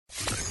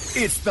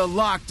It's the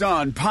Locked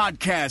On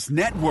Podcast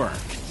Network,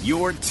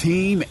 your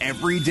team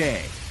every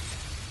day.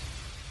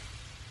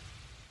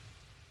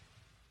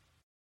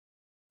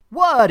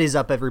 What is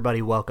up,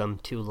 everybody? Welcome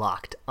to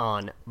Locked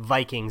On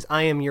Vikings.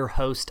 I am your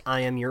host.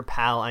 I am your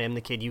pal. I am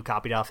the kid you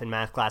copied off in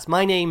math class.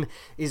 My name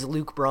is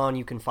Luke Braun.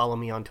 You can follow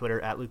me on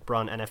Twitter at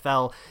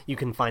LukeBraunNFL. You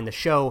can find the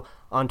show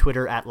on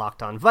Twitter at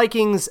Locked On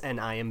Vikings, and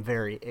I am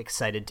very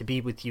excited to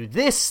be with you.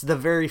 The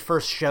very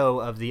first show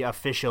of the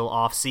official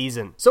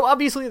off-season. So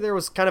obviously there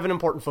was kind of an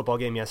important football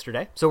game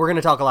yesterday, so we're going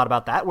to talk a lot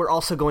about that. We're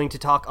also going to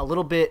talk a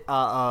little bit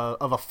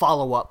of a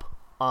follow-up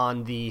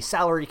on the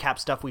salary cap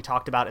stuff we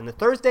talked about in the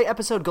Thursday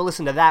episode. Go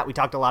listen to that. We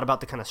talked a lot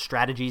about the kind of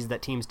strategies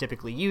that teams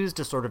typically use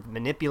to sort of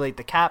manipulate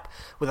the cap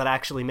without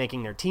actually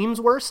making their teams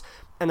worse.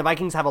 And the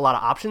Vikings have a lot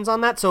of options on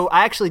that. So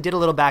I actually did a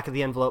little back of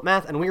the envelope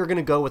math, and we were going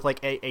to go with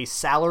like a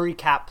salary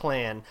cap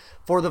plan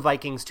for the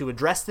Vikings to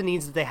address the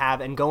needs that they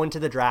have and go into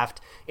the draft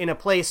in a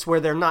place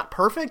where they're not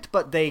perfect,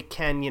 but they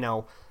can,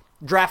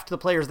 draft the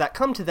players that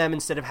come to them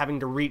instead of having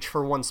to reach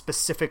for one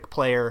specific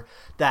player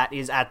that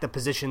is at the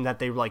position that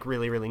they like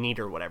really, really need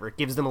or whatever. It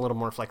gives them a little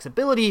more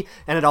flexibility,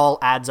 and it all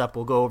adds up.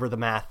 We'll go over the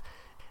math,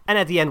 and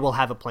at the end we'll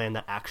have a plan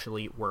that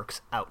actually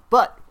works out.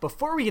 But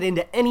before we get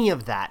into any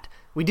of that,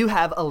 we do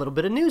have a little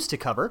bit of news to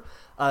cover.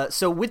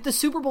 So with the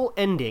Super Bowl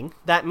ending,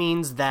 that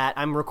means that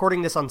I'm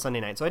recording this on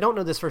Sunday night, so I don't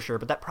know this for sure,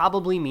 but that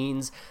probably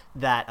means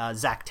that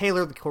Zach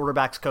Taylor, the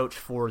quarterback's coach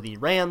for the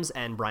Rams,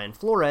 and Brian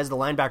Flores, the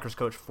linebackers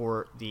coach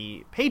for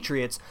the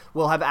Patriots,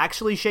 will have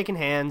actually shaken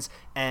hands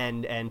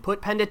and put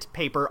pen to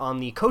paper on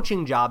the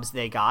coaching jobs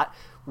they got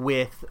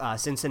with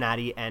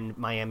Cincinnati and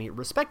Miami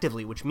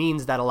respectively, which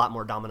means that a lot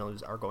more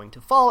dominoes are going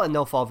to fall, and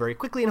they'll fall very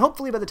quickly, and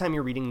hopefully by the time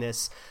you're reading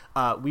this,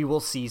 we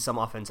will see some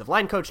offensive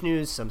line coach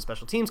news, some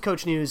special teams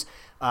coach news,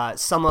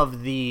 some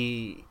of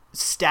the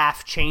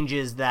staff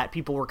changes that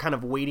people were kind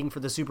of waiting for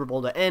the Super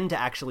Bowl to end to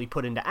actually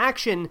put into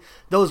action.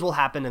 Those will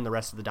happen and the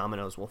rest of the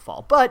dominoes will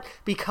fall. But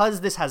because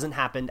this hasn't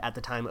happened at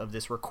the time of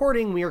this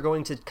recording, we are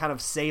going to kind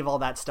of save all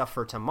that stuff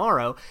for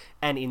tomorrow.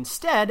 And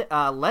instead,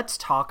 let's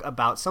talk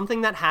about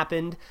something that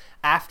happened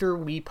after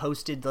we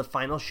posted the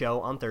final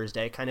show on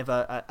Thursday. Kind of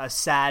a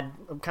sad,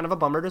 kind of a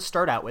bummer to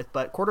start out with,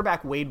 but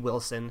quarterback Wade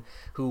Wilson,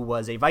 who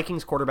was a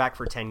Vikings quarterback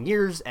for 10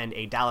 years and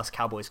a Dallas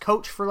Cowboys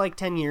coach for like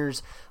 10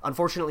 years,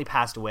 unfortunately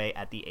passed away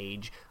at the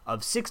age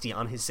of 60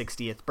 on his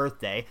 60th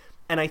birthday.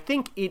 And I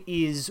think it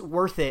is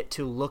worth it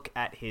to look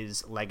at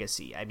his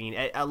legacy. I mean,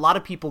 a lot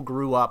of people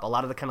grew up, a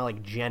lot of the kind of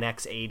like Gen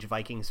X age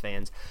Vikings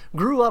fans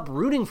grew up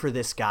rooting for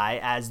this guy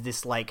as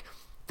this like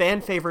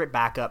fan favorite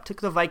backup,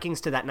 took the Vikings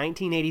to that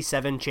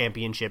 1987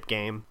 championship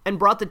game and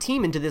brought the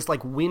team into this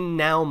like win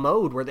now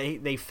mode where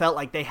they felt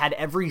like they had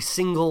every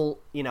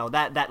single,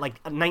 that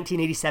like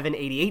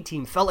 1987-88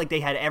 team felt like they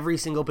had every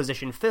single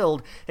position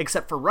filled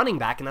except for running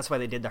back, and that's why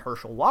they did the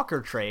Herschel Walker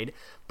trade.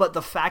 But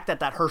the fact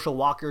that Herschel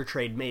Walker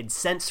trade made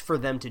sense for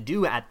them to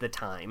do at the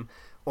time,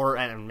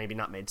 and maybe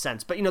not made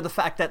sense, but the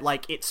fact that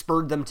like it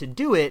spurred them to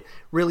do it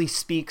really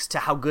speaks to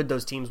how good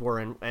those teams were,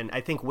 and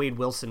I think Wade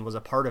Wilson was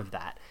a part of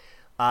that.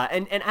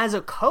 And as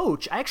a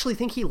coach, I actually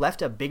think he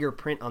left a bigger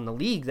print on the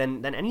league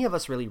than any of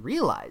us really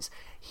realize.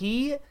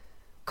 He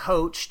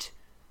coached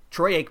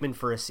Troy Aikman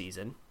for a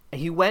season.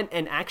 He went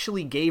and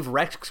actually gave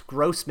Rex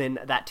Grossman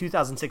that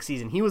 2006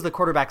 season. He was the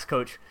quarterback's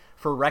coach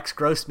for Rex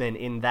Grossman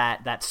in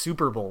that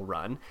Super Bowl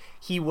run.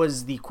 He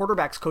was the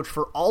quarterback's coach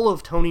for all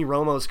of Tony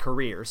Romo's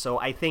career. So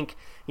I think,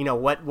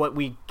 what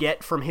we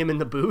get from him in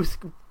the booth,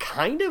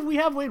 kind of we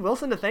have Wade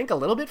Wilson to thank a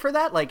little bit for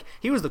that. Like,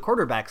 he was the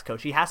quarterback's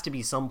coach. He has to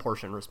be some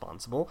portion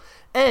responsible.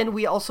 And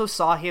we also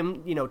saw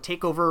him,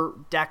 take over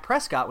Dak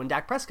Prescott when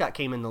Dak Prescott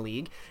came in the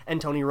league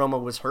and Tony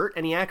Romo was hurt.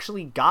 And he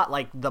actually got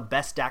like the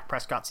best Dak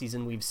Prescott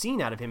season we've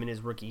seen out of him in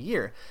his rookie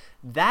year.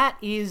 That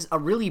is a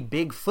really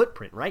big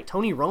footprint, right?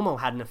 Tony Romo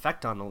had an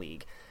effect on the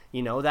league.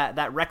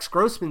 That Rex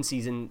Grossman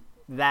season,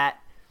 that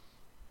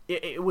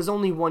it was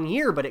only 1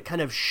 year, but it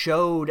kind of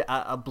showed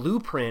a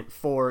blueprint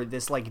for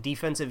this like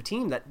defensive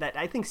team that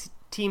I think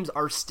teams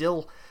are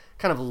still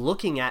kind of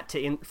looking at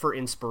for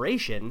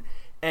inspiration.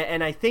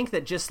 And I think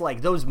that just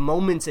like those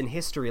moments in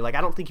history, like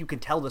I don't think you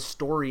could tell the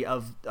story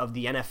of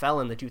the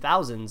NFL in the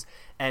 2000s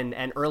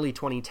and early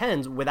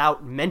 2010s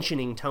without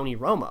mentioning Tony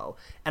Romo.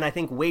 And I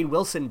think Wade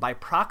Wilson by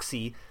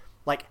proxy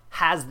like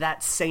has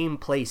that same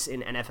place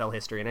in NFL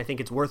history. And I think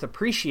it's worth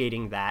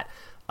appreciating that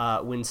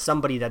when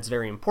somebody that's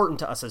very important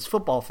to us as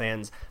football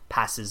fans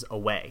passes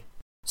away.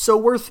 So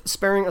worth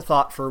sparing a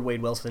thought for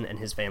Wade Wilson and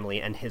his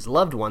family and his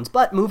loved ones.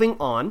 But moving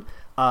on,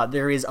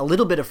 there is a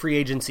little bit of free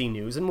agency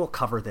news, and we'll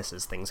cover this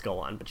as things go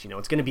on. But,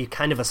 it's going to be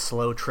kind of a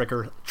slow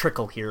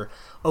trickle here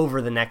over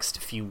the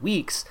next few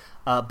weeks.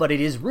 But it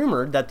is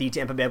rumored that the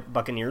Tampa Bay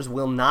Buccaneers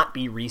will not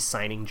be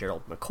re-signing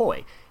Gerald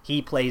McCoy. He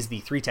plays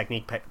the three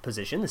technique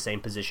position, the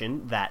same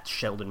position that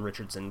Sheldon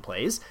Richardson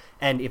plays.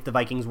 And if the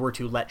Vikings were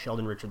to let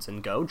Sheldon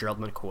Richardson go, Gerald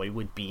McCoy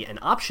would be an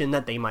option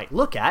that they might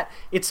look at.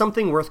 It's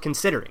something worth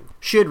considering.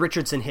 Should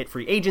Richardson hit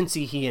free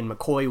agency, he and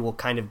McCoy will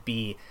kind of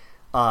be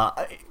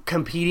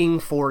competing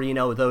for,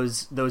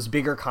 those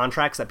bigger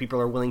contracts that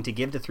people are willing to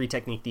give to three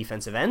technique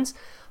defensive ends.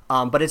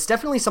 But it's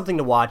definitely something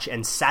to watch,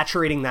 and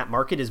saturating that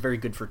market is very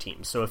good for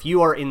teams. So if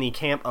you are in the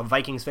camp of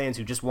Vikings fans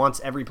who just wants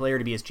every player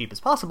to be as cheap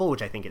as possible,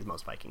 which I think is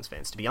most Vikings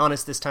fans, to be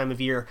honest, this time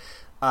of year,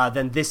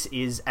 then this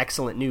is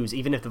excellent news.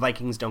 Even if the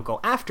Vikings don't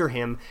go after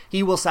him,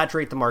 he will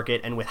saturate the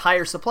market, and with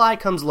higher supply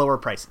comes lower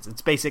prices.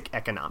 It's basic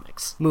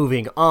economics.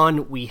 Moving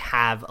on, we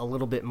have a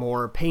little bit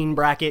more pain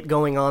bracket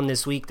going on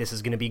this week. This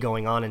is going to be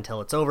going on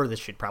until it's over. This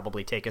should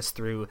probably take us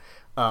through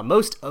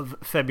most of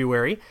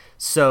February.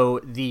 So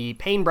the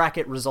pain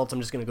bracket results, I'm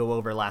just going to go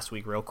over last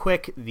week real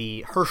quick.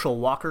 The Herschel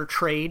Walker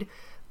trade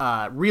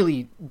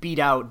really beat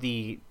out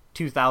the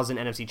 2000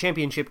 NFC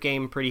Championship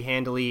game pretty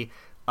handily.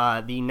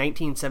 The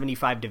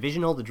 1975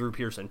 divisional, the Drew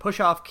Pearson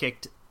push-off,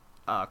 kicked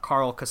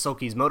Carl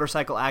Kasoki's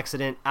motorcycle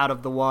accident out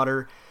of the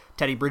water.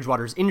 Teddy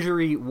Bridgewater's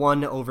injury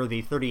won over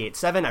the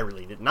 38-7. I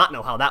really did not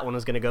know how that one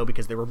was going to go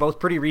because they were both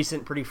pretty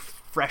recent, pretty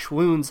fresh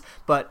wounds,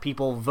 but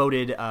people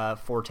voted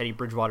for Teddy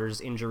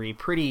Bridgewater's injury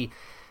pretty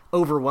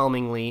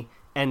overwhelmingly.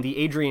 And the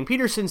Adrian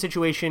Peterson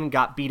situation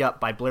got beat up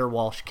by Blair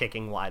Walsh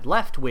kicking wide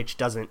left, which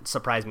doesn't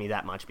surprise me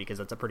that much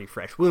because it's a pretty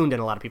fresh wound,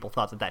 and a lot of people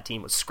thought that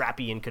team was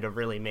scrappy and could have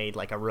really made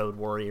like a Road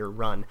Warrior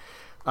run.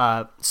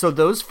 So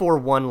those 4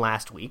 won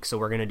last week, so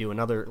we're going to do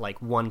another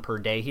like 1 per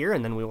day here,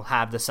 and then we will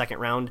have the second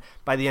round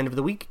by the end of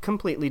the week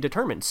completely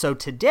determined. So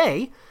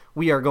today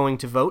we are going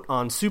to vote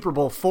on Super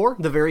Bowl 4,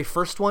 the very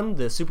first one,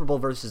 the Super Bowl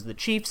versus the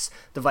Chiefs.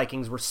 The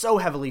Vikings were so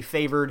heavily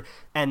favored,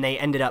 and they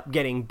ended up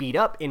getting beat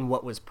up in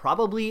what was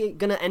probably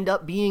going to end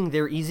up being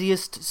their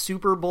easiest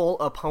Super Bowl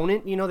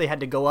opponent. You know, they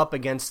had to go up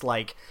against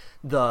like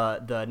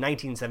the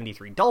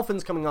 1973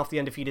 Dolphins coming off the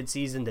undefeated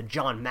season, the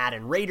John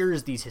Madden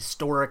Raiders, these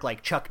historic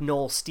like Chuck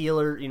Noll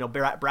Steelers, you know,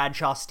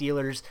 Bradshaw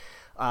Steelers,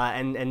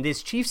 and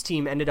this Chiefs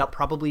team ended up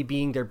probably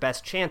being their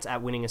best chance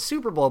at winning a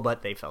Super Bowl,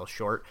 but they fell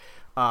short,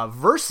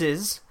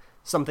 versus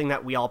something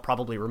that we all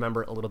probably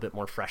remember a little bit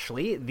more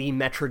freshly, the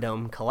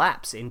Metrodome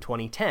collapse in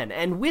 2010.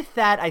 And with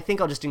that, I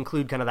think I'll just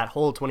include kind of that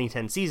whole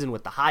 2010 season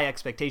with the high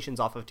expectations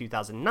off of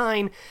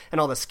 2009 and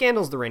all the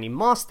scandals, the Randy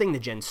Moss thing, the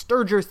Jen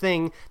Sturger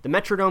thing, the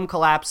Metrodome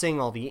collapsing,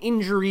 all the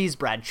injuries,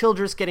 Brad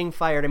Childress getting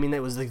fired. I mean,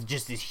 it was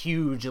just this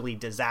hugely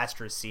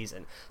disastrous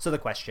season. So the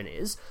question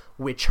is,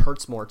 which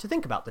hurts more to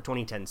think about? The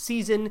 2010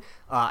 season,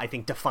 I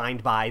think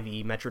defined by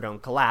the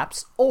Metrodome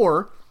collapse,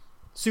 or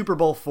Super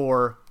Bowl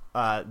IV,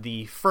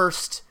 the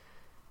first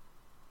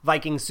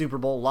Vikings Super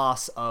Bowl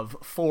loss of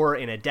 4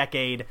 in a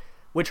decade.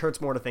 Which hurts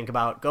more to think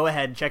about? Go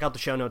ahead, check out the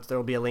show notes. There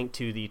will be a link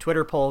to the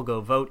Twitter poll.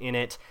 Go vote in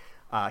it.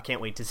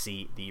 Can't wait to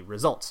see the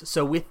results.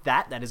 So with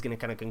that is going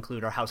to kind of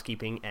conclude our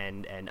housekeeping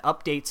and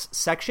updates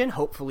section.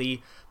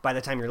 Hopefully, by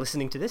the time you're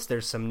listening to this,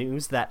 there's some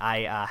news that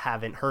I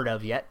haven't heard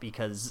of yet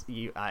because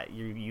you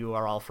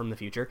are all from the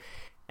future.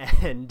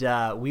 And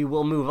we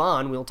will move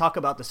on. We'll talk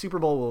about the Super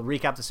Bowl. We'll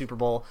recap the Super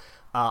Bowl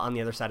on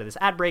the other side of this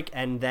ad break.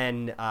 And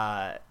then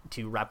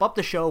to wrap up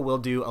the show, we'll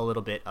do a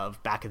little bit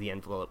of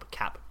back-of-the-envelope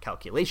cap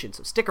calculation.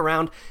 So stick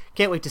around.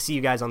 Can't wait to see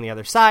you guys on the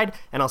other side,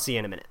 and I'll see you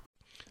in a minute.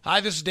 Hi,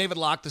 this is David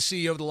Locke, the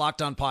CEO of the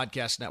Locked On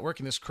Podcast Network.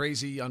 In this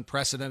crazy,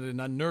 unprecedented, and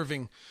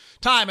unnerving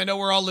time, I know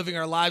we're all living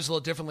our lives a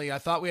little differently. I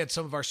thought we had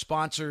some of our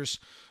sponsors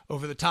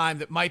over the time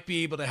that might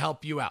be able to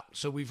help you out.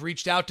 So we've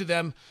reached out to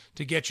them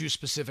to get you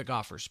specific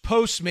offers.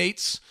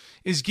 Postmates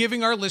is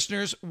giving our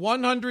listeners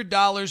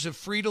 $100 of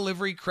free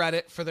delivery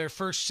credit for their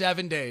first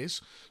 7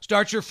 days.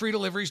 Start your free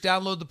deliveries,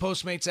 download the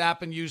Postmates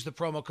app, and use the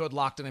promo code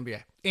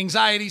LOCKEDONNBA.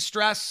 Anxiety,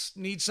 stress,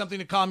 need something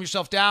to calm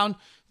yourself down?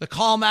 The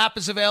Calm app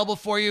is available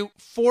for you.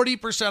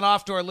 40%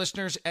 off to our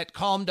listeners at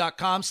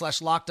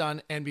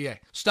calm.com/LockedOnNBA.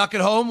 Stuck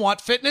at home,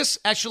 want fitness?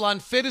 Echelon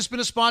Fit has been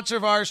a sponsor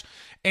of ours,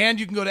 and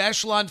you can go to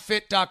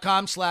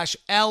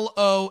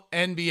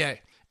echelonfit.com/LONBA.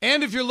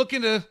 And if you're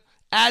looking to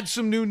add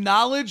some new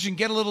knowledge and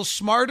get a little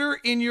smarter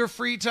in your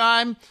free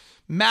time,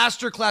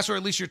 Masterclass, or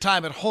at least your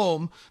time at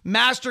home,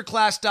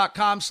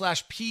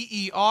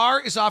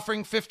 masterclass.com/PER is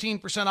offering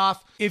 15%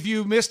 off. If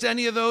you missed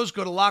any of those,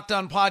 go to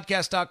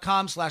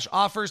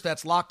lockedonpodcast.com/offers.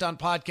 That's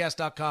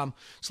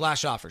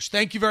lockedonpodcast.com/offers.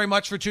 Thank you very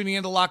much for tuning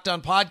in to Locked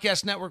On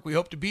Podcast Network. We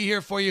hope to be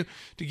here for you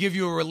to give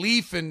you a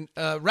relief and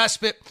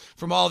respite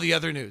from all the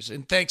other news.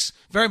 And thanks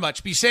very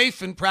much. Be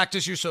safe and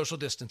practice your social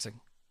distancing.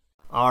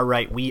 All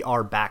right, we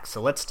are back.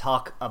 So let's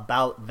talk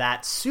about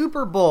that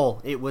Super Bowl.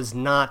 It was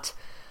not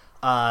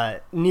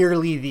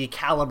nearly the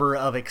caliber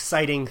of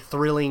exciting,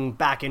 thrilling,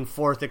 back and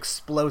forth,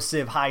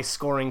 explosive,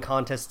 high-scoring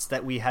contests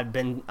that we had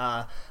been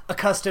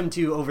accustomed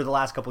to over the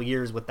last couple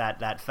years with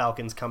that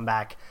Falcons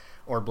comeback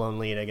or blown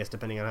lead, I guess,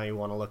 depending on how you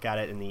want to look at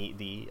it, in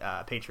the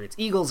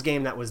Patriots-Eagles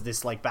game. That was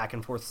this like back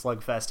and forth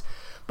slugfest.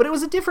 But it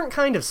was a different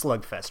kind of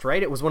slugfest,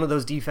 right? It was one of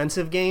those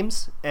defensive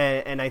games,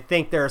 and I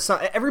think there are some.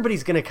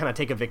 Everybody's going to kind of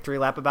take a victory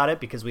lap about it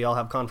because we all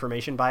have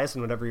confirmation bias,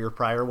 and whatever your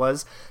prior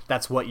was,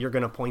 that's what you're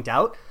going to point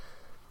out.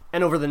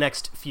 And over the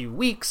next few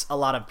weeks, a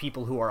lot of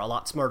people who are a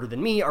lot smarter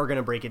than me are going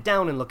to break it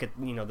down and look at,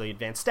 the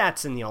advanced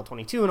stats and the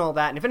All-22 and all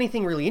that. And if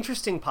anything really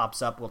interesting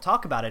pops up, we'll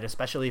talk about it,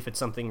 especially if it's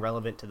something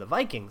relevant to the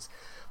Vikings.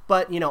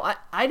 But,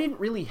 I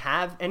didn't really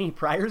have any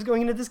priors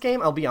going into this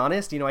game, I'll be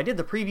honest. I did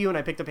the preview and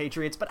I picked the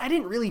Patriots, but I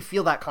didn't really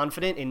feel that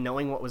confident in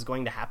knowing what was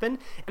going to happen.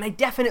 And I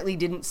definitely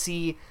didn't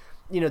see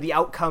the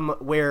outcome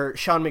where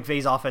Sean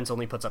McVay's offense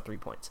only puts up 3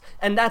 points.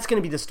 And that's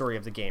going to be the story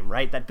of the game,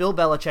 right? That Bill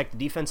Belichick, the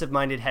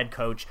defensive-minded head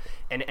coach,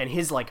 and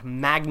his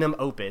magnum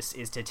opus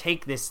is to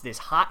take this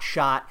hot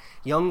shot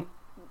young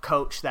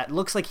coach that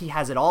looks like he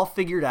has it all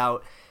figured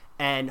out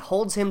and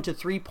holds him to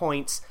 3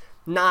 points,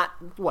 not,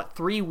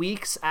 3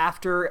 weeks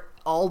after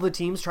all the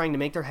teams trying to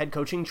make their head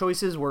coaching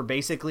choices were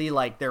basically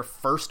their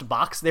first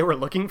box they were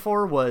looking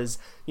for was,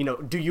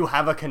 do you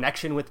have a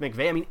connection with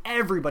McVay? I mean,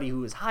 everybody who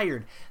was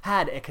hired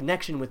had a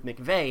connection with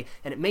McVay,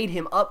 and it made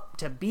him up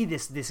to be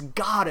this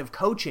god of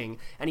coaching,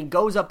 and he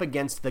goes up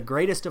against the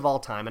greatest of all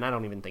time, and I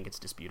don't even think it's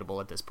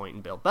disputable at this point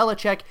in Bill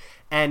Belichick,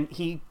 and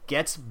he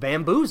gets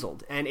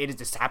bamboozled, and it has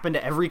just happened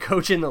to every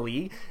coach in the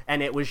league,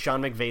 and it was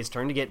Sean McVay's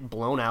turn to get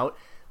blown out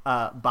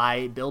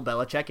by Bill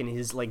Belichick and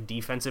his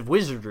defensive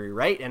wizardry,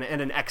 right? And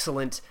an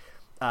excellent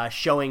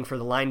showing for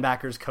the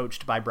linebackers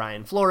coached by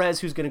Brian Flores,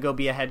 who's going to go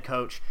be a head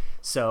coach.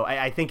 So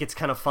I think it's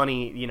kind of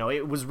funny,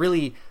 it was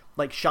really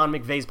Sean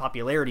McVay's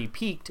popularity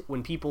peaked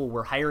when people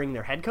were hiring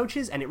their head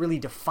coaches, and it really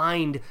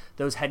defined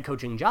those head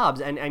coaching jobs.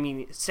 And I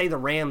mean, say the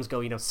Rams go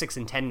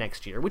 6-10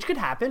 next year, which could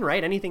happen,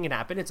 right? Anything can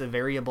happen. It's a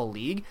variable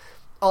league.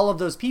 All of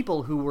those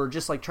people who were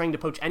just trying to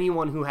poach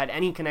anyone who had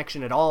any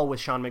connection at all with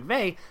Sean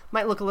McVay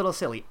might look a little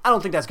silly. I don't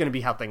think that's going to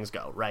be how things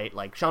go, right?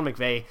 Sean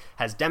McVay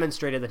has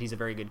demonstrated that he's a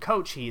very good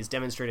coach. He has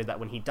demonstrated that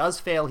when he does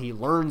fail, he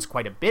learns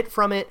quite a bit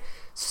from it.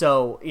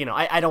 So,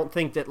 I don't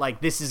think that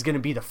this is going to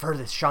be the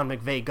furthest Sean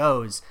McVay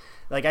goes.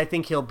 I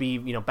think he'll be,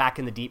 back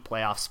in the deep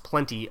playoffs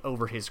plenty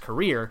over his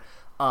career.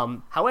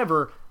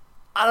 However,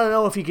 I don't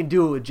know if he can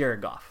do it with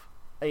Jared Goff.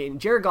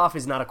 Jared Goff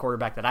is not a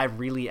quarterback that I've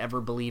really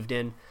ever believed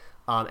in.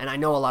 And I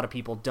know a lot of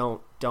people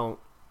don't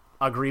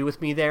agree with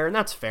me there, and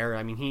that's fair.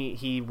 I mean,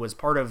 he was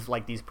part of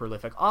these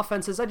prolific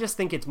offenses. I just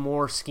think it's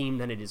more scheme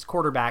than it is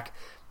quarterback,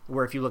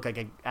 where if you look at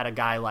a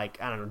guy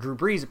Drew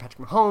Brees or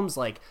Patrick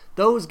Mahomes,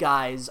 those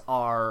guys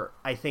are,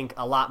 I think,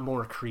 a lot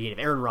more creative.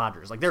 Aaron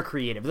Rodgers, they're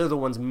creative. They're the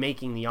ones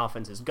making the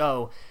offenses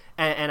go.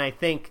 And I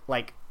think,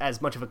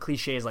 as much of a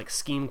cliche as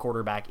scheme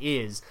quarterback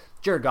is,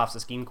 Jared Goff's a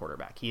scheme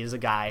quarterback. He is a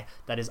guy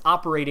that is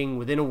operating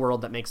within a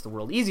world that makes the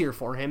world easier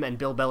for him, and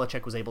Bill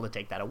Belichick was able to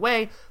take that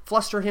away,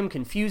 fluster him,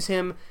 confuse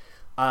him.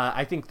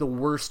 I think the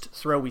worst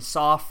throw we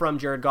saw from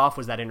Jared Goff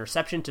was that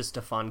interception to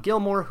Stephon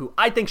Gilmore, who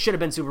I think should have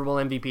been Super Bowl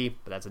MVP,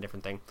 but that's a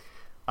different thing.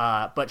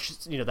 But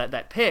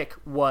that pick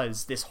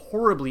was this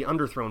horribly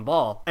underthrown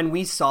ball, and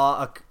we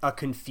saw a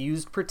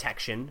confused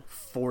protection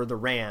for the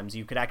Rams.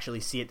 You could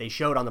actually see it. They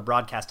showed on the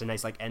broadcast a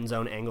nice end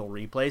zone angle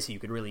replay, so you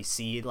could really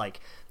see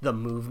the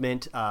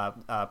movement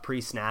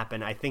pre-snap.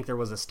 And I think there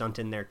was a stunt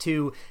in there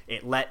too.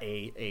 It let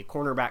a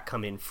cornerback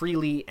come in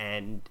freely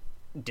and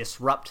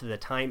disrupt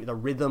the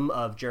rhythm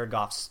of Jared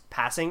Goff's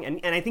passing, and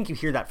I think you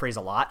hear that phrase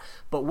a lot,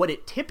 but what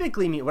it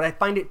typically means, what I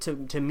find it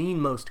to mean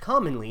most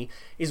commonly,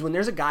 is when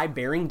there's a guy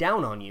bearing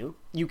down on you,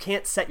 you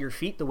can't set your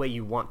feet the way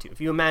you want to.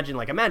 If you imagine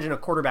a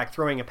quarterback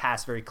throwing a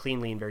pass very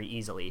cleanly and very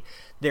easily,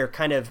 they're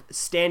kind of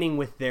standing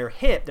with their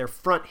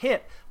front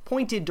hip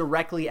pointed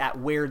directly at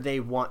where they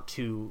want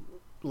to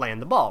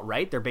land the ball,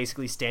 right? They're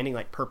basically standing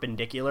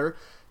perpendicular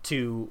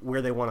to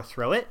where they want to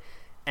throw it,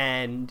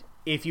 and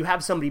if you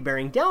have somebody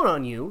bearing down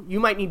on you, you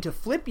might need to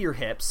flip your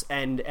hips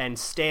and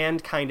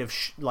stand kind of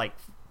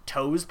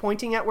toes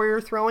pointing at where you're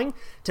throwing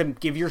to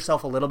give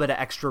yourself a little bit of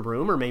extra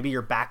room, or maybe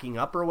you're backing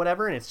up or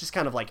whatever, and it's just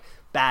kind of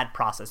bad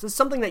process. It's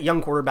something that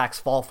young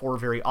quarterbacks fall for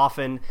very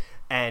often,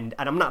 and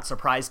I'm not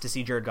surprised to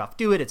see Jared Goff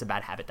do it. It's a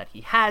bad habit that he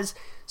has.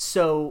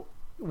 So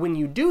when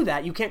you do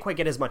that, you can't quite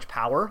get as much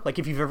power.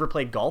 If you've ever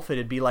played golf,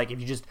 it'd be if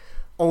you just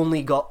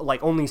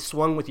only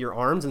swung with your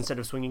arms instead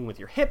of swinging with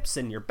your hips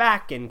and your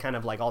back and kind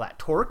of all that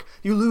torque.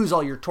 You lose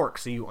all your torque,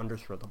 so you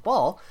underthrow the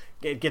ball.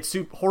 It gets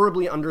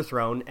horribly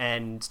underthrown,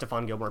 and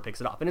Stephon Gilmore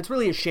picks it up. And it's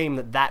really a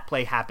shame that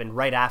play happened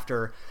right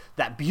after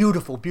that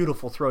beautiful,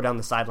 beautiful throw down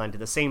the sideline to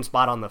the same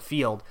spot on the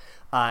field.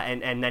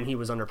 And then he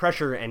was under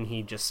pressure, and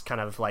he just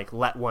kind of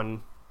let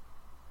one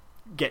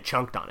get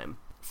chunked on him.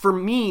 For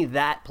me,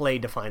 that play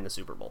defined the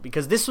Super Bowl,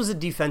 because this was a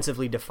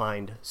defensively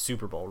defined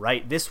Super Bowl,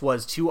 right? This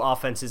was two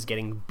offenses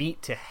getting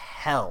beat to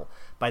hell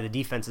by the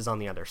defenses on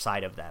the other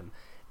side of them,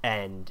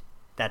 and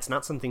that's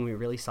not something we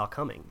really saw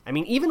coming. I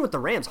mean, even with the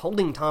Rams,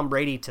 holding Tom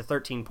Brady to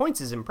 13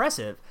 points is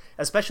impressive,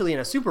 especially in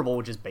a Super Bowl,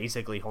 which is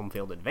basically home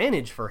field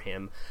advantage for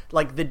him.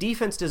 The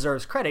defense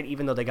deserves credit,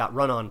 even though they got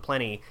run on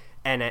plenty.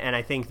 And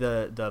I think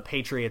the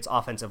Patriots'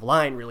 offensive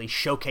line really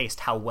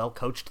showcased how well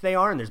coached they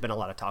are, and there's been a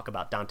lot of talk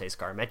about Dante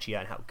Scaramecchia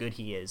and how good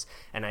he is,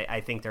 and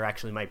I think there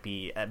actually might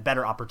be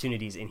better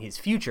opportunities in his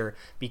future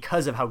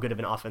because of how good of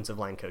an offensive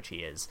line coach he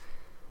is.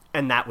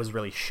 And that was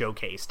really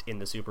showcased in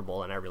the Super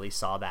Bowl, and I really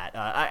saw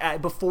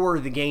that. Before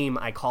the game,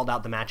 I called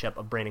out the matchup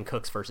of Brandon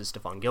Cooks versus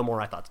Stephon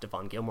Gilmore. I thought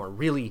Stephon Gilmore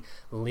really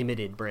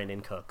limited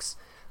Brandon Cooks.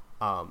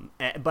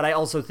 But I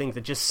also think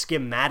that just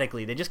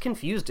schematically, they just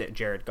confused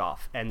Jared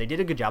Goff, and they did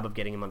a good job of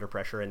getting him under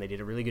pressure, and they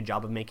did a really good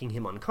job of making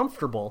him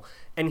uncomfortable,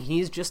 and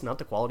he's just not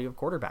the quality of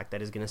quarterback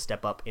that is going to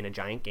step up in a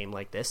giant game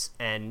like this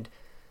and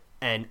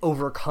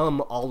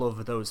overcome all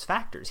of those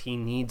factors. He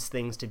needs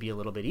things to be a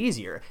little bit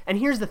easier. And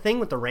here's the thing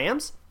with the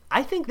Rams,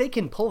 I think they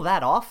can pull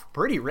that off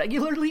pretty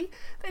regularly.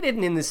 They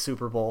didn't in this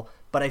Super Bowl,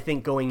 but I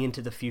think going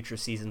into the future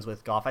seasons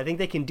with Goff, I think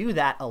they can do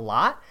that a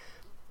lot.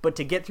 But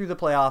to get through the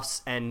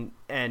playoffs and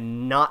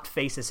not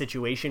face a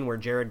situation where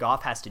Jared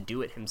Goff has to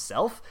do it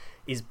himself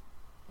is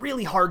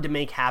really hard to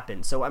make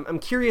happen. So I'm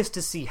curious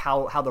to see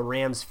how the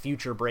Rams'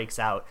 future breaks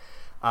out.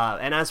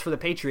 And as for the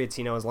Patriots,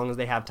 as long as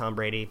they have Tom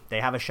Brady,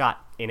 they have a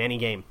shot in any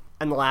game.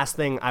 And the last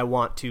thing I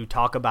want to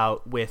talk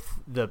about with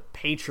the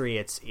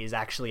Patriots is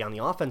actually on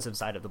the offensive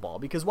side of the ball.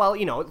 Because while,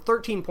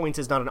 13 points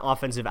is not an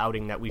offensive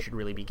outing that we should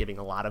really be giving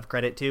a lot of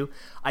credit to,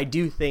 I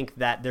do think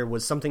that there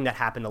was something that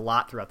happened a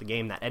lot throughout the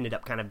game that ended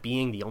up kind of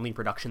being the only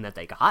production that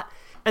they got.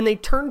 And they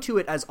turned to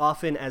it as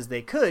often as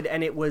they could,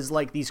 and it was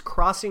like these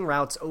crossing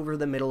routes over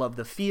the middle of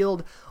the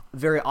field,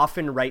 very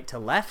often right to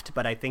left,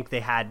 but I think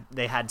they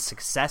had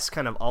success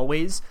kind of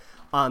always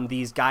on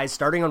these guys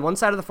starting on one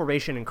side of the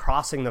formation and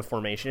crossing the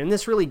formation. And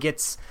this really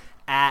gets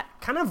at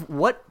kind of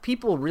what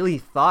people really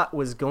thought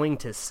was going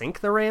to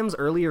sink the Rams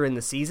earlier in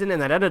the season, and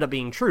that ended up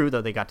being true,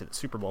 though they got to the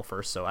Super Bowl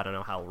first, so I don't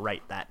know how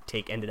right that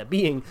take ended up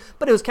being,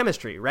 but it was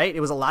chemistry, right? It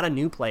was a lot of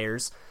new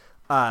players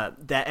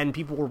and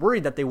people were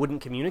worried that they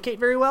wouldn't communicate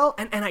very well,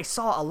 and I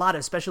saw a lot,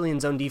 especially in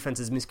zone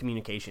defenses,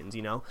 miscommunications,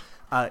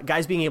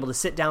 guys being able to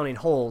sit down in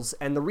holes,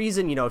 and the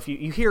reason, if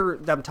you hear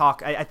them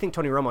talk, I think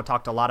Tony Romo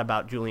talked a lot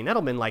about Julian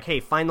Edelman, like, hey,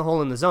 find the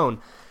hole in the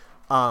zone,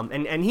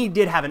 and he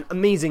did have an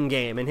amazing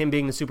game, and him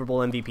being the Super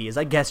Bowl MVP is,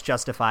 I guess,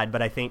 justified,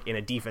 but I think in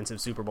a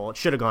defensive Super Bowl, it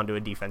should have gone to a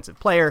defensive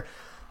player.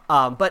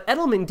 But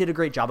Edelman did a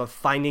great job of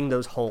finding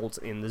those holes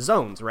in the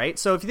zones, right?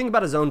 So if you think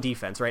about a zone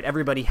defense, right,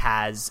 everybody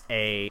has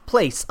a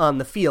place on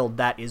the field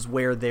that is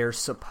where they're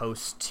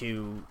supposed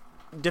to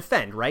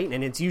defend, right?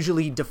 And it's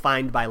usually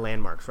defined by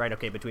landmarks, right?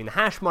 Okay, between the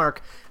hash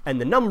mark and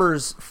the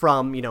numbers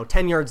from,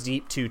 10 yards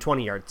deep to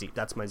 20 yards deep.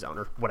 That's my zone,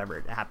 or whatever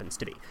it happens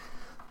to be.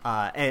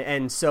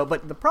 So,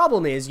 but the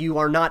problem is you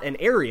are not an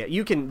area.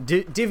 You can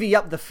divvy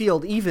up the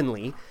field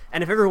evenly,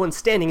 and if everyone's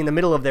standing in the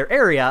middle of their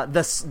area,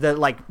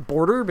 the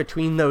border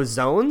between those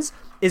zones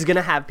is going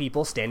to have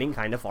people standing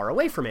kind of far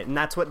away from it, and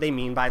that's what they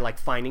mean by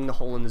finding the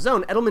hole in the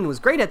zone. Edelman was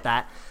great at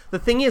that. The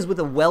thing is, with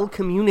a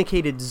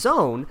well-communicated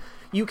zone,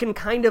 you can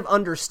kind of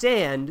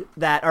understand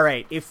that, all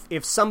right,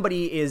 if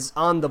somebody is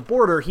on the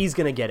border, he's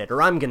going to get it, or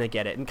I'm going to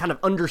get it, and kind of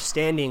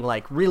understanding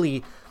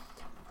really,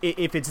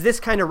 if it's this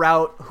kind of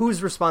route,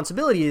 whose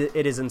responsibility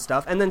it is and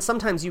stuff. And then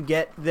sometimes you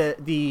get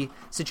the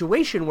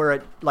situation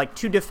where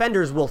two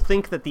defenders will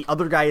think that the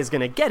other guy is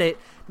going to get it.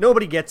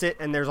 Nobody gets it,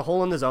 and there's a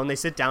hole in the zone. They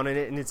sit down in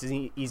it, and it's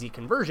an easy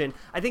conversion.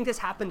 I think this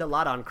happened a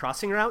lot on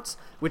crossing routes,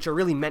 which are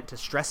really meant to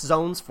stress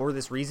zones for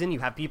this reason. You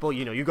have people,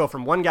 you go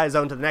from one guy's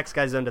zone to the next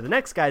guy's zone to the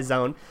next guy's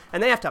zone,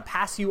 and they have to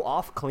pass you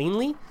off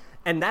cleanly.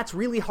 And that's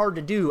really hard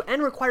to do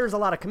and requires a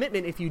lot of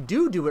commitment. If you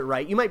do it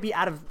right, you might be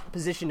out of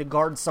position to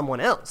guard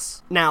someone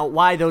else. Now,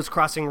 why those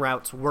crossing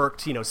routes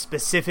worked,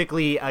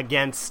 specifically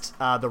against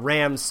the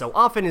Rams so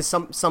often is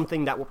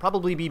something that will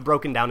probably be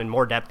broken down in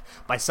more depth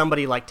by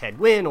somebody like Ted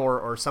Wynn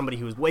or somebody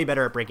who is way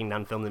better at breaking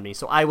down film than me.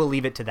 So I will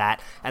leave it to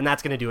that. And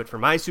that's going to do it for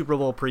my Super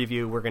Bowl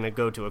preview. We're going to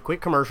go to a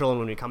quick commercial, and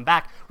when we come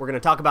back, we're going to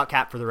talk about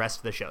Cap for the rest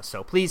of the show.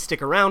 So please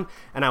stick around,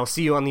 and I will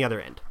see you on the other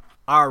end.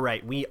 All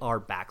right, we are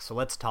back, so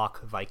let's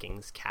talk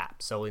Vikings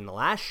cap. So in the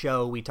last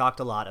show, we talked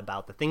a lot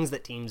about the things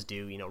that teams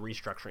do,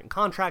 restructuring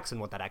contracts and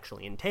what that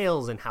actually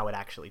entails and how it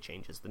actually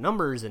changes the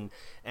numbers and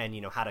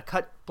how to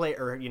cut play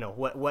or,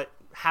 what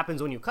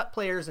happens when you cut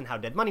players and how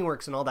dead money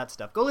works and all that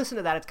stuff. Go listen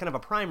to that. It's kind of a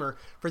primer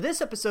for this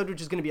episode,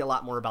 which is going to be a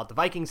lot more about the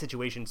Vikings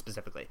situation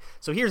specifically.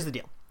 So here's the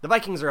deal. The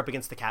Vikings are up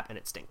against the cap, and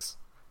it stinks.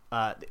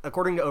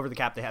 According to Over the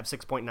Cap, they have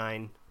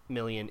 $6.9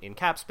 million in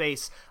cap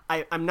space.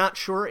 I'm not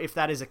sure if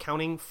that is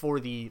accounting for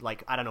the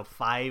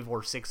 5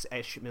 or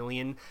 6-ish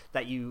million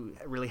that you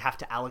really have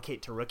to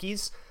allocate to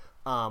rookies.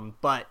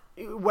 But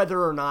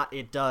whether or not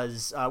it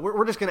does,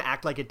 we're just going to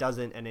act like it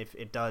doesn't. And if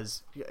it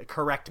does,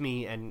 correct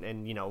me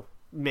and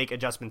make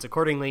adjustments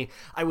accordingly.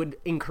 I would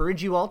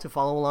encourage you all to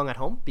follow along at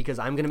home, because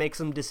I'm going to make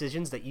some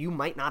decisions that you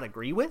might not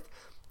agree with.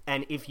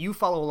 And if you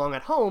follow along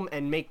at home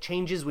and make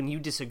changes when you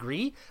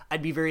disagree,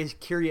 I'd be very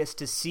curious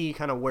to see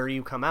kind of where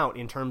you come out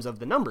in terms of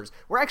the numbers.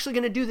 We're actually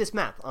going to do this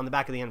math on the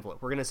back of the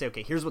envelope. We're going to say,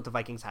 okay, here's what the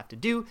Vikings have to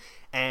do,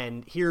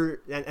 and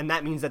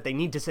that means that they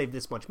need to save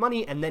this much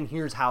money, and then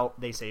here's how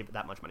they save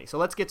that much money. So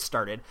let's get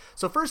started.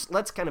 So first,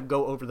 let's kind of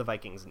go over the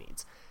Vikings'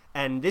 needs.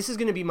 And this is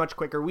going to be much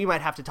quicker. We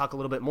might have to talk a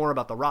little bit more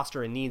about the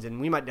roster and needs,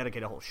 and we might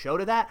dedicate a whole show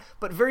to that.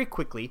 But very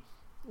quickly,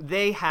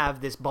 they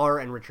have this Barr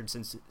and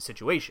Richardson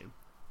situation.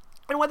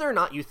 And whether or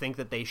not you think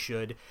that they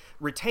should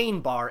retain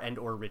Barr and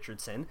or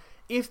Richardson,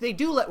 if they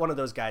do let one of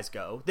those guys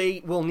go,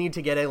 they will need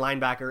to get a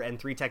linebacker and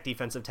 3-tech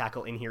defensive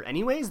tackle in here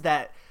anyways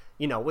that,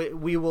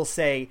 we will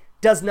say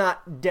does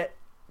not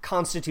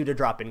constitute a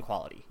drop in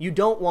quality. You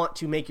don't want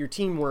to make your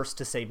team worse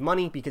to save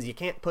money because you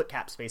can't put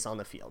cap space on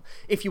the field.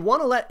 If you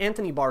want to let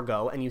Anthony Barr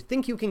go and you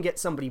think you can get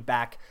somebody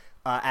back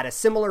at a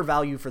similar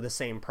value for the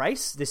same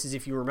price, this is,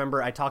 if you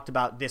remember, I talked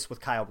about this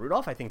with Kyle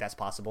Rudolph, I think that's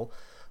possible,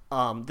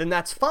 then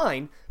that's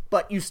fine,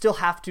 but you still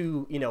have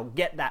to,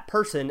 get that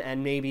person,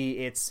 and maybe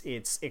it's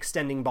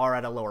extending Barr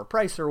at a lower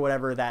price or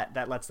whatever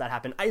that lets that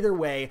happen. Either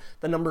way,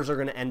 the numbers are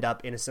going to end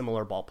up in a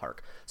similar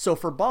ballpark. So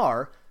for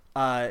Barr,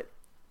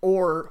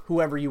 or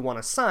whoever you want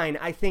to sign,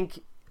 I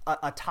think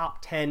a top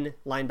 10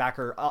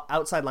 linebacker,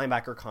 outside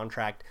linebacker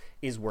contract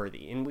is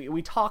worthy. And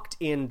we talked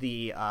in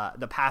the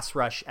pass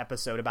rush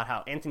episode about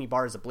how Anthony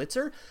Barr is a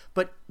blitzer,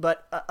 but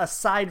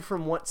aside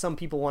from what some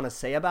people want to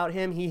say about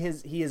him, he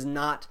is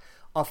not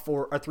a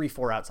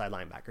 3-4 outside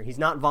linebacker. He's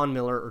not Von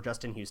Miller or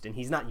Justin Houston.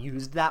 He's not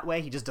used that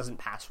way. He just doesn't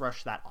pass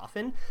rush that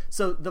often.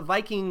 So the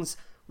Vikings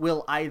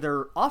will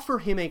either offer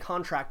him a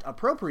contract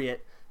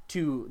appropriate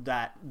to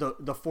the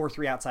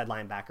 4-3 outside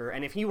linebacker,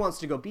 and if he wants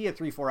to go be a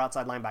 3-4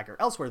 outside linebacker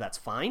elsewhere, that's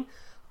fine.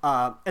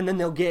 And then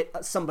they'll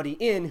get somebody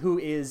in who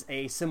is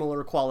a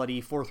similar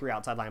quality 4-3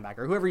 outside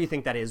linebacker, whoever you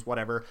think that is,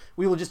 whatever.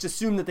 We will just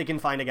assume that they can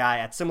find a guy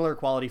at similar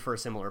quality for a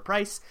similar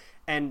price,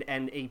 and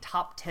a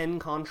top 10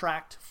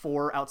 contract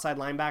for outside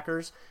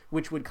linebackers,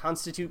 which would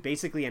constitute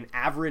basically an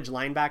average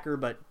linebacker,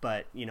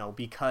 but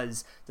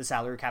because the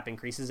salary cap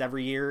increases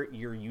every year,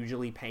 you're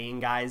usually paying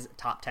guys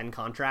top 10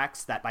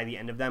 contracts that by the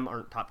end of them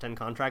aren't top 10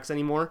 contracts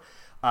anymore.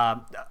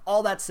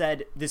 All that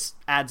said, this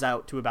adds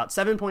out to about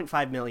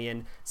 $7.5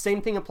 million.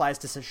 Same thing applies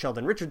to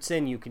Sheldon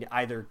Richardson. You can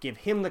either give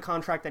him the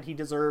contract that he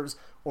deserves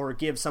or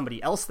give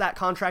somebody else that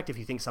contract if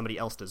you think somebody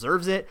else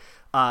deserves it.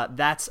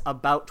 That's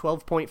about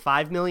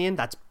 $12.5 million.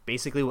 That's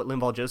basically what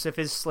Linval Joseph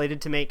is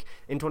slated to make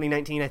in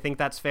 2019. I think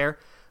that's fair.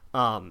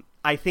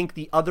 I think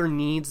the other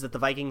needs that the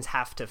Vikings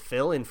have to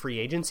fill in free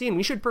agency, and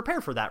we should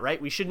prepare for that,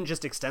 right? We shouldn't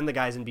just extend the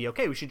guys and be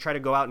okay. We should try to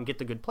go out and get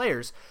the good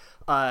players.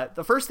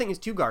 The first thing is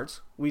 2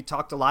 guards. We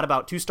talked a lot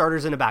about 2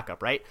 starters and a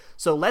backup, right?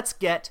 So let's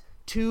get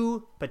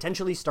 2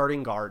 potentially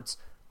starting guards,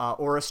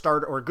 or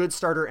a good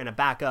starter and a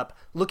backup.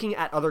 Looking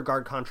at other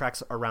guard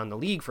contracts around the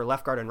league for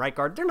left guard and right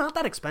guard, they're not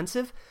that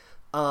expensive.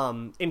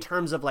 In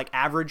terms of like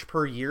average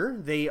per year,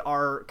 they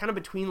are kind of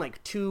between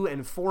like 2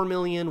 and 4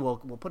 million. We'll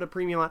put a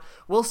premium on.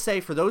 We'll say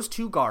for those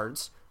 2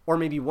 guards, or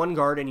maybe 1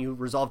 guard, and you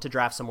resolve to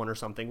draft someone or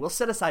something, we'll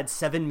set aside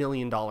 $7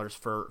 million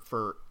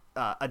for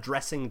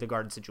addressing the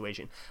guard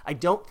situation. I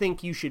don't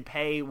think you should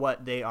pay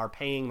what they are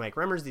paying Mike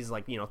Remmers, these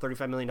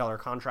 $35 million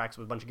contracts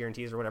with a bunch of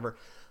guarantees or whatever.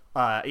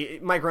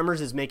 Mike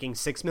Remmers is making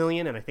 $6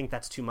 million, and I think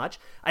that's too much.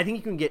 I think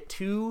you can get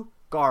 2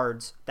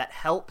 guards that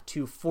help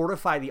to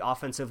fortify the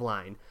offensive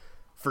line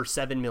for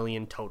 $7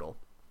 million total.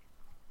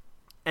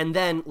 And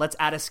then let's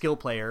add a skill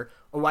player,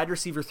 a wide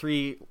receiver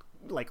 3,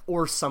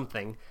 or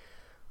something,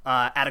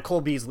 at a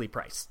Cole Beasley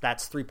price.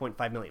 That's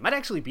 $3.5 million. Might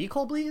actually be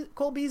Cole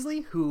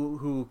Beasley,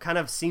 who kind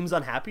of seems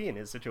unhappy in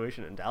his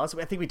situation in Dallas.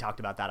 I think we talked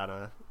about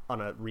that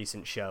on a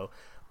recent show.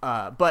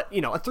 But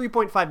a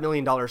 $3.5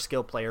 million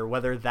skill player,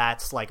 whether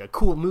that's like a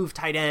cool move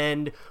tight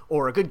end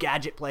or a good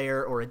gadget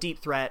player or a deep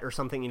threat or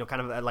something,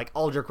 kind of like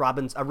Aldrick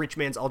Robinson, a rich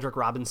man's Aldrick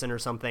Robinson or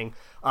something,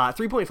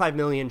 $3.5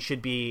 million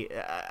should be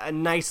a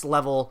nice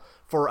level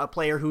for a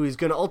player who is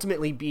going to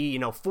ultimately be,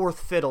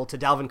 fourth fiddle to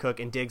Dalvin Cook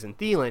and Diggs and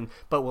Thielen,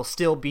 but will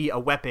still be a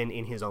weapon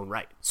in his own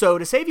right. So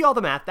to save you all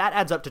the math, that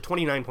adds up to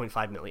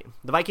 $29.5 million.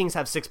 The Vikings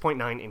have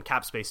 6.9 in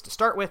cap space to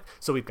start with,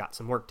 so we've got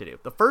some work to do.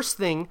 The first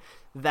thing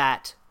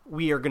that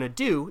we are going to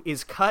do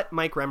is cut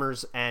Mike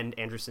Remmers and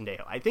Andrew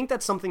Sendejo. I think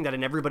that's something that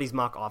in everybody's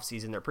mock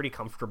offseason they're pretty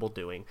comfortable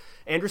doing.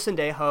 Andrew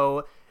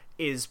Sendejo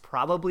is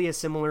probably a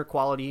similar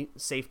quality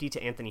safety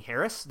to Anthony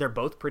Harris. They're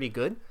both pretty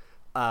good,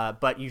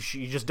 but you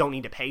just don't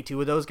need to pay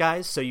 2 of those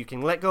guys, so you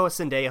can let go of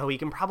Sendejo. He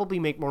can probably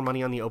make more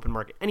money on the open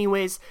market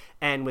anyways,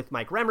 and with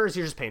Mike Remmers,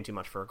 you're just paying too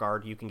much for a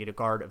guard. You can get a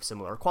guard of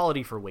similar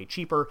quality for way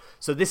cheaper.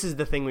 So this is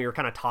the thing we were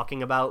kind of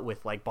talking about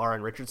with like Barr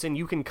and Richardson.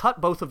 You can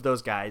cut both of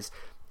those guys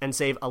and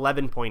save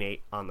 11.8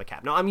 on the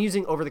cap. Now, I'm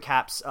using over the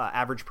cap's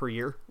average per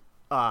year,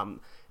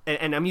 and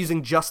I'm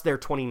using just their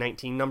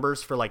 2019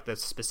 numbers for like the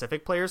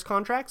specific players'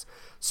 contracts.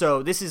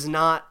 So this is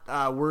not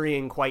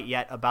worrying quite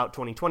yet about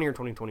 2020 or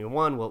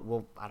 2021.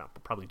 We'll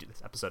probably do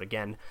this episode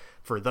again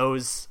for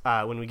those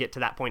when we get to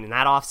that point in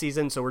that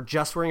offseason. So we're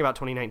just worrying about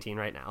 2019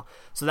 right now.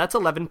 So that's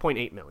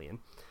 11.8 million.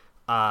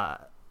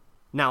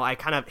 Now, I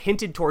kind of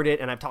hinted toward it,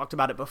 and I've talked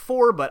about it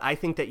before, but I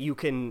think that you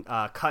can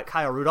cut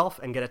Kyle Rudolph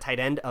and get a tight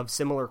end of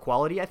similar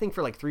quality. I think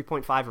for like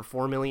 3.5 or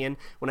 4 million.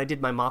 When I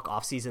did my mock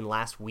offseason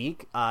last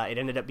week, it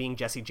ended up being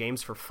Jesse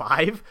James for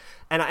 5,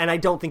 and I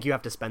don't think you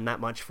have to spend that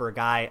much for a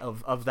guy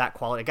of that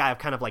quality, a guy of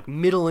kind of like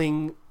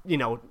middling,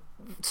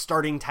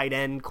 starting tight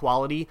end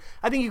quality.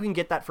 I think you can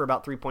get that for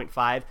about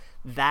 3.5.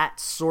 That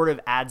sort of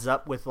adds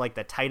up with like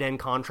the tight end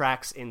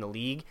contracts in the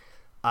league.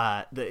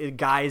 The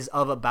guys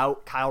of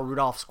about Kyle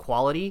Rudolph's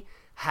quality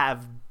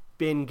have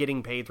been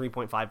getting paid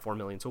 3.54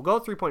 million. So we'll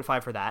go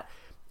 3.5 for that.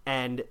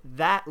 And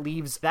that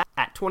leaves that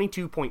at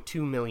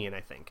 22.2 million, I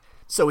think.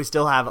 So we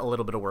still have a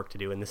little bit of work to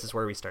do, and this is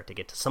where we start to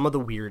get to some of the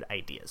weird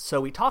ideas.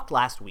 So we talked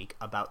last week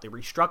about the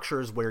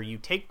restructures where you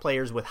take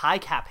players with high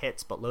cap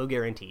hits but low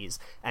guarantees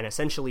and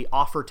essentially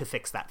offer to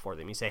fix that for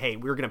them. You say, hey,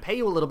 we're going to pay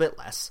you a little bit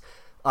less,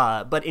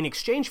 but in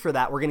exchange for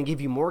that, we're going to give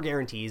you more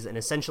guarantees and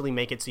essentially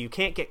make it so you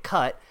can't get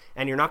cut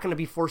and you're not going to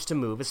be forced to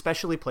move,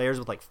 especially players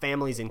with like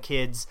families and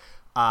kids.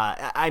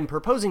 I'm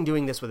proposing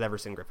doing this with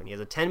Everson Griffin. He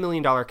has a $10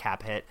 million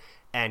cap hit,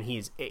 and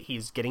he's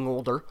getting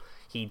older.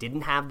 He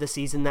didn't have the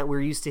season that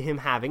we're used to him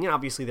having, and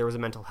obviously there was a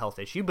mental health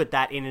issue, but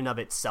that in and of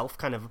itself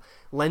kind of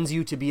lends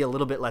you to be a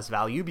little bit less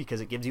value because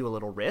it gives you a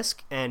little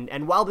risk.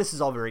 And while this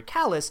is all very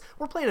callous,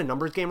 we're playing a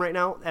numbers game right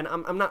now, and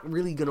I'm not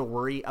really going to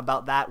worry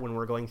about that when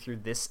we're going through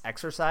this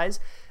exercise.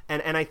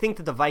 And I think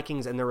that the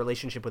Vikings and their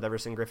relationship with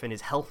Everson Griffin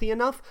is healthy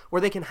enough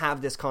where they can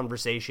have this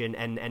conversation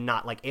and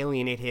not like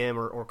alienate him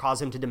or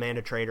cause him to demand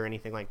a trade or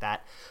anything like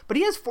that. But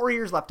he has 4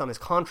 years left on his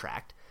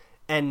contract,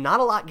 and not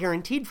a lot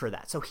guaranteed for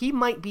that. So he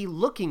might be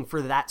looking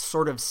for that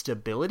sort of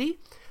stability.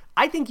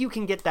 I think you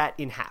can get that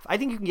in half. I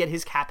think you can get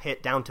his cap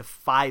hit down to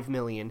 $5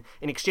 million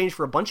in exchange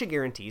for a bunch of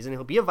guarantees, and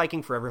he'll be a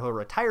Viking forever. He'll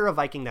retire a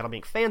Viking. That'll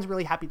make fans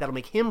really happy. That'll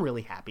make him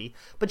really happy.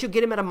 But you'll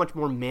get him at a much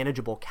more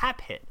manageable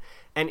cap hit.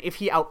 And if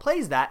he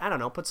outplays that, I don't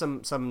know, put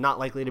some not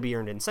likely to be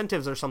earned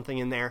incentives or something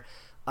in there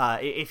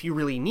if you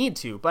really need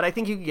to. But I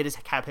think you can get his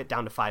cap hit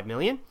down to $5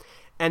 million.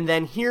 And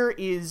then here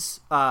is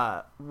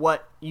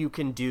what you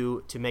can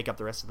do to make up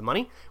the rest of the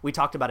money. We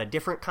talked about a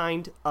different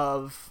kind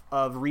of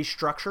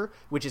restructure,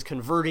 which is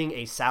converting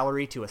a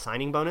salary to a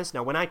signing bonus.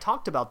 Now, when I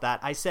talked about that,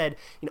 I said,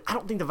 I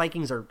don't think the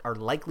Vikings are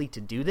likely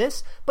to do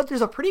this, but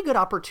there's a pretty good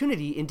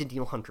opportunity in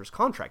Danielle Hunter's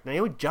contract. Now, I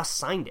know he just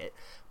signed it,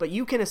 but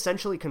you can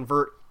essentially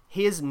convert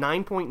his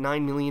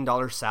 $9.9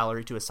 million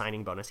salary to a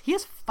signing bonus. He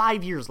has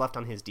 5 years left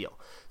on his deal.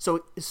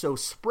 So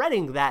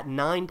spreading that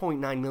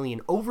 $9.9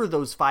 million over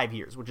those 5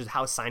 years, which is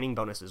how signing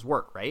bonuses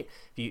work, right?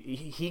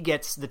 He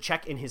gets the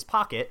check in his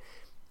pocket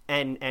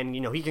and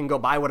he can go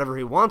buy whatever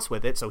he wants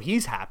with it, so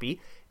he's happy.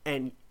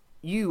 And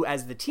you,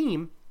 as the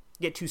team,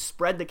 get to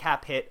spread the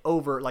cap hit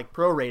over, like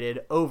prorated,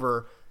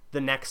 over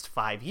the next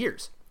 5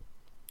 years.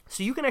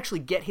 So you can actually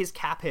get his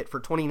cap hit for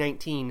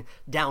 2019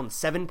 down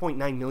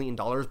 $7.9 million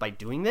by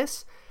doing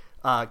this,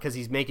 because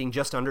he's making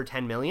just under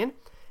 $10 million,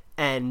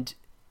 and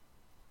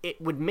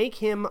it would make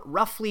him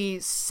roughly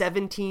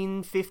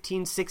 $17,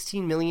 $15,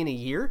 $16 million a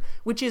year,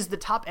 which is the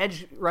top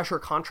edge rusher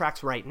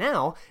contracts right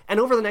now.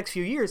 And over the next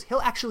few years, he'll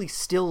actually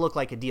still look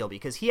like a deal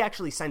because he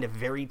actually signed a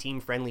very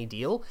team-friendly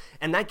deal,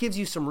 and that gives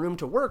you some room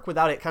to work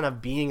without it kind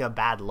of being a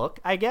bad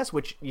look, I guess,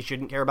 which you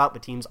shouldn't care about,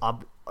 but teams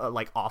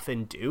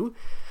often do.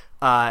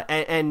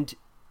 And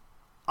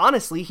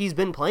honestly, he's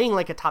been playing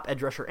like a top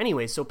edge rusher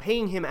anyway, so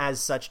paying him as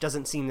such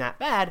doesn't seem that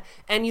bad,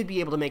 and you'd be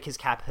able to make his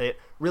cap hit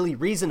really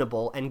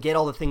reasonable and get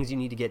all the things you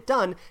need to get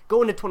done,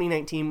 go into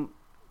 2019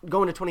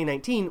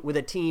 with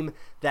a team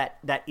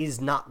that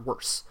is not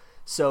worse.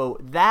 So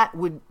that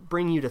would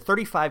bring you to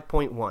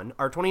 35.1.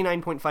 Our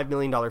 $29.5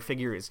 million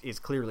figure is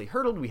clearly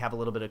hurdled. We have a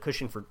little bit of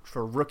cushion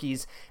for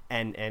rookies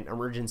and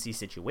emergency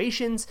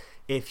situations.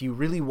 If you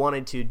really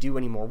wanted to do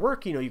any more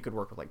work, you could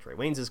work with like Trey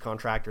Waynes'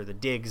 contract or the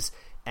Diggs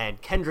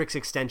and Kendrick's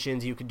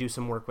extensions. You could do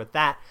some work with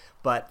that.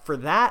 But for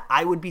that,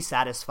 I would be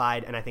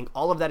satisfied, and I think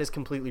all of that is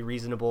completely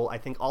reasonable. I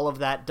think all of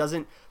that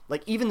doesn't,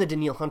 like even the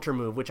Danielle Hunter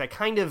move, which I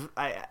kind of,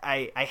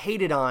 I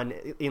hated on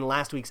in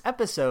last week's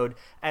episode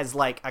as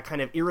like a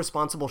kind of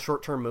irresponsible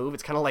short-term move.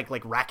 It's kind of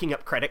like racking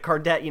up credit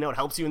card debt. It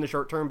helps you in the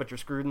short term, but you're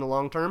screwed in the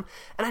long term.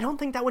 And I don't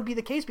think that would be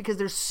the case because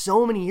there's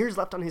so many years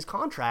left on his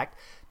contract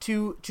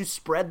to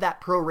spread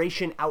that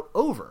proration out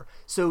over.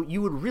 So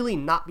you would really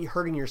not be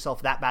hurting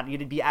yourself that bad.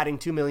 You'd be adding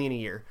 $2 million a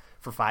year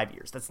for 5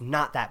 years. That's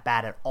not that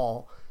bad at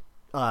all.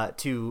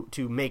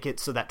 To make it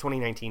so that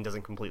 2019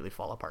 doesn't completely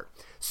fall apart.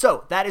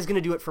 So that is going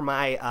to do it for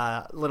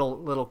my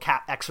little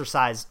cap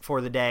exercise for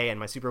the day and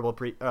my Super Bowl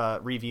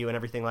review and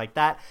everything like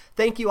that.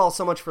 Thank you all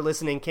so much for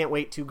listening. Can't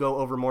wait to go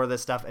over more of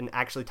this stuff and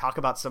actually talk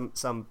about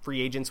some free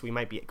agents we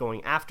might be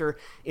going after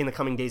in the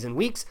coming days and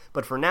weeks.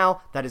 But for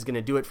now, that is going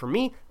to do it for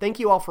me. Thank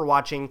you all for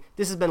watching.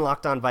 This has been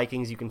Locked On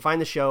Vikings. You can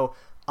find the show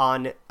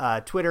on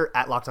Twitter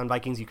at Locked On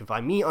Vikings. You can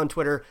find me on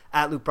Twitter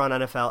at Luke Braun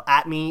NFL.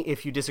 At me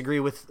if you disagree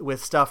with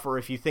stuff or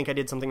if you think I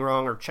did something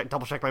wrong or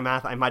double check my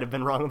math. I might have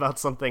been wrong about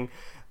something.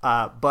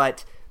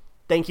 But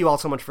thank you all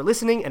so much for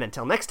listening, and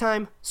until next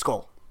time,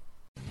 Skol.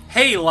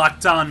 Hey,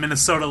 Locked On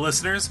Minnesota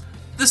listeners.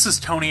 This is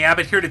Tony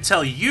Abbott here to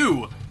tell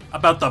you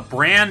about the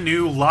brand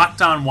new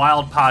Locked On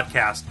Wild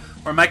podcast,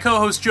 where my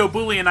co-host Joe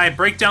Booley and I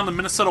break down the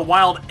Minnesota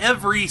Wild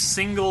every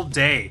single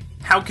day.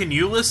 How can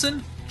you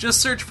listen? Just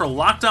search for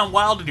Locked On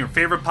Wild in your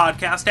favorite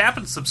podcast app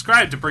and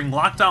subscribe to bring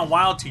Locked On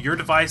Wild to your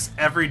device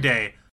every day.